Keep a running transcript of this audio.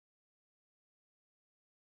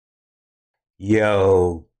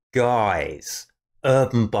Yo, guys,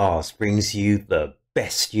 Urb'n Barz brings you the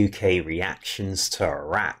best UK reactions to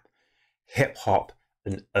rap, hip hop,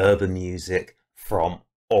 and urban music from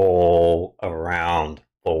all around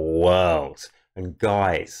the world. And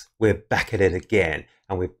guys, we're back at it again,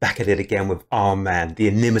 and we're back at it again with our man, the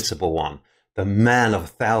inimitable one, the man of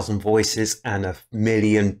 1,000 voices and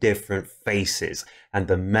 1,000,000 different faces, and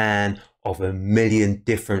the man of 1,000,000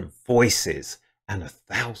 different voices and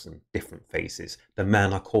 1,000 different faces. The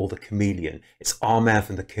man I call the chameleon. It's our man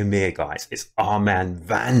from the Khmer, guys. It's our man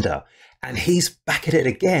VannDa. And he's back at it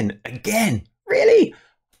again. Again. Really?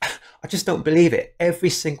 I just don't believe it. Every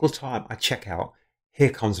single time I check out, here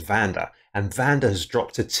comes VannDa. And VannDa has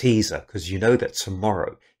dropped a teaser because you know that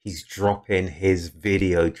tomorrow he's dropping his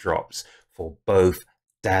video drops for both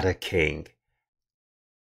Dada King.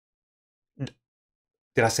 Did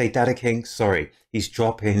I say Dada King? Sorry. He's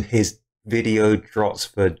dropping his video drops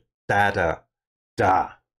for Dada,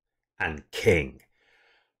 Da, and King.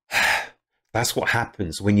 That's what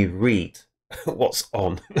happens when you read what's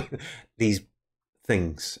on these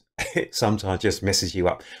things. It sometimes just messes you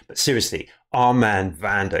up. But seriously, our man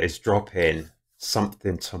VannDa is dropping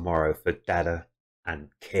something tomorrow for Dada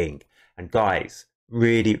and King. And guys,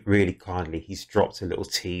 really, really kindly, he's dropped a little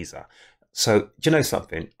teaser. So, do you know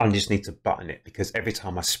something? I just need to button it because every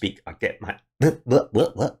time I speak, I get my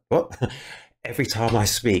what? Every time I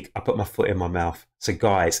speak, I put my foot in my mouth. So,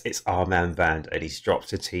 guys, it's our man VannDa, and he's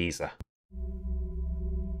dropped a teaser.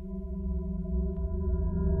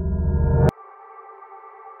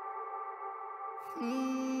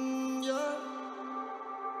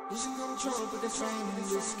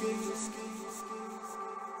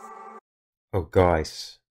 Oh,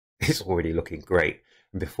 guys, it's already looking great.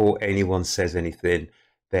 And before anyone says anything,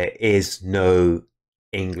 there is no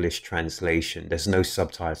English translation. There's no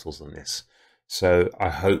subtitles on this. So I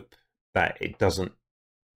hope that it doesn't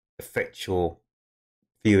affect your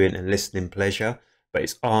viewing and listening pleasure. But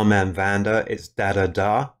it's our man VannDa, it's Dada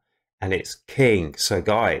Da, and it's King. So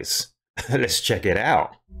guys, let's check it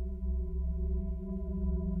out.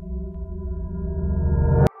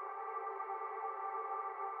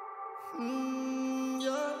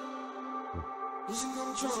 Losing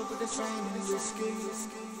control, but the flame in your skin.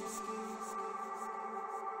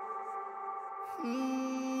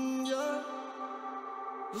 Yeah.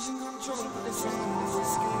 Losing control, but the flame in your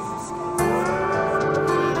skin.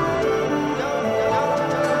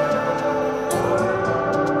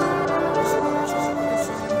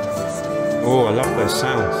 Oh, I love those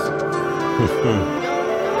sounds.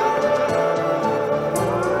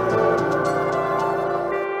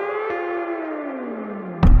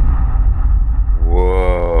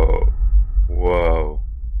 Whoa, whoa.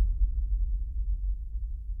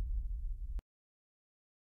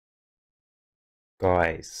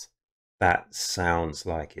 Guys, that sounds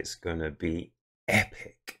like it's gonna be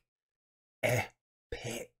epic.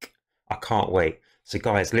 Epic. I can't wait. So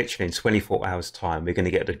guys, literally in 24 hours time, we're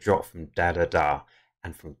gonna get the drop from Dada Da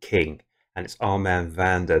and from King. And it's our man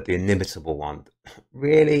VannDa, the inimitable one.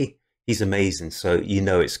 Really? He's amazing. So you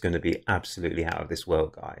know it's gonna be absolutely out of this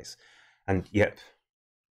world, guys. And yep,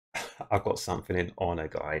 I've got something in honor,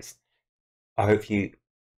 guys. I hope you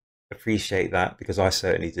appreciate that because I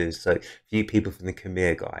certainly do. So for you people from the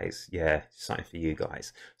Khmer, guys, yeah, something for you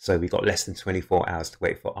guys. So we got less than 24 hours to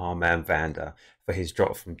wait for our man VannDa for his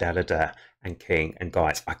drop from Dada Da and King. And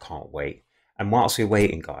guys, I can't wait. And whilst we're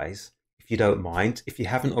waiting, guys, if you don't mind, if you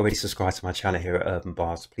haven't already subscribed to my channel here at Urb'n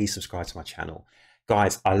Barz, please subscribe to my channel.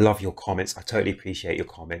 Guys, I love your comments. I totally appreciate your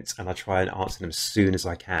comments and I try and answer them as soon as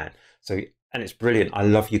I can. So, and it's brilliant. I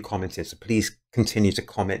love you commenting. So please continue to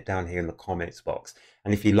comment down here in the comments box.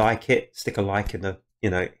 And if you like it, stick a like in the,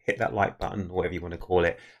 hit that like button, or whatever you want to call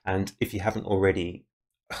it. And if you haven't already,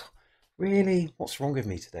 really, what's wrong with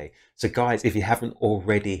me today? So guys, if you haven't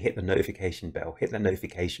already hit the notification bell, hit that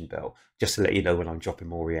notification bell just to let you know when I'm dropping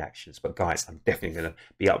more reactions. But guys, I'm definitely going to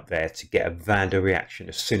be up there to get a VannDa reaction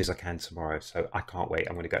as soon as I can tomorrow. So I can't wait.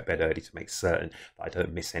 I'm going to go to bed early to make certain that I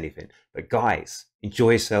don't miss anything. But guys, enjoy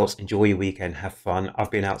yourselves, enjoy your weekend, have fun. I've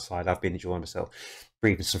been outside, I've been enjoying myself,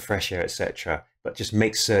 breathing some fresh air, etc. But just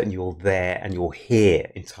make certain you're there and you're here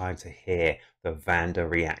in time to hear the VannDa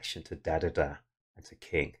reaction to Dada Da and to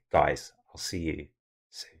King. Guys, I'll see you